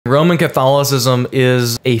Roman Catholicism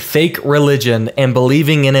is a fake religion, and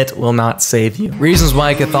believing in it will not save you. Reasons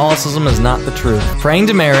why Catholicism is not the truth. Praying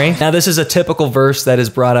to Mary. Now, this is a typical verse that is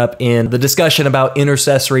brought up in the discussion about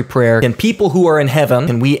intercessory prayer. Can people who are in heaven,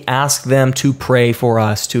 can we ask them to pray for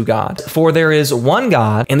us to God? For there is one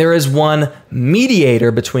God, and there is one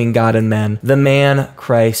mediator between God and men, the man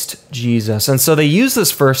Christ Jesus. And so they use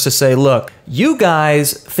this verse to say, look, you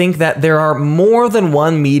guys think that there are more than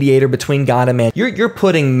one mediator between God and man. You're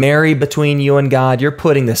putting Mary between you and God. You're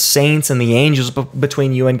putting the saints and the angels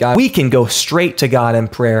between you and God. We can go straight to God in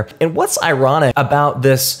prayer. And what's ironic about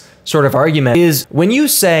this sort of argument is when you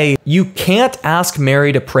say you can't ask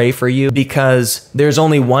Mary to pray for you because there's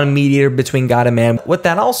only one mediator between God and man, what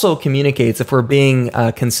that also communicates, if we're being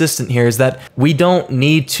consistent here, is that we don't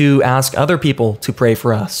need to ask other people to pray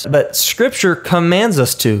for us. But Scripture commands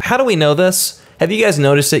us to. How do we know this? Have you guys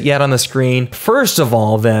noticed it yet on the screen? First of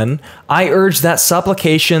all, then, I urge that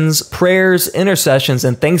supplications, prayers, intercessions,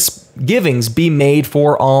 and thanksgivings be made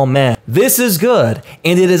for all men. This is good,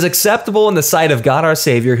 and it is acceptable in the sight of God our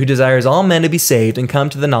Savior, who desires all men to be saved and come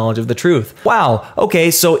to the knowledge of the truth. Wow, okay,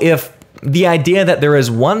 so if the idea that there is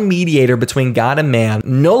one mediator between God and man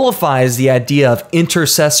nullifies the idea of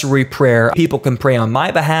intercessory prayer, people can pray on my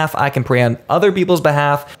behalf, I can pray on other people's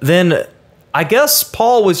behalf, then I guess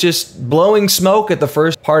Paul was just blowing smoke at the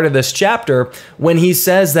first part of this chapter when he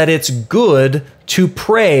says that it's good to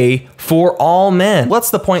pray for all men.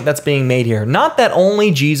 What's the point that's being made here? Not that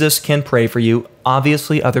only Jesus can pray for you.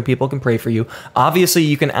 Obviously, other people can pray for you. Obviously,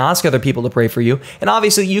 you can ask other people to pray for you. And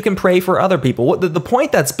obviously, you can pray for other people. The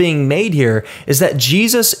point that's being made here is that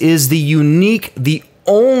Jesus is the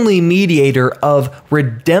only mediator of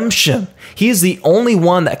redemption. He is the only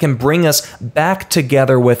one that can bring us back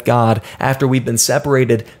together with God after we've been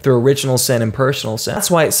separated through original sin and personal sin. That's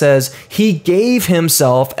why it says he gave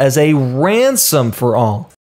himself as a ransom for all.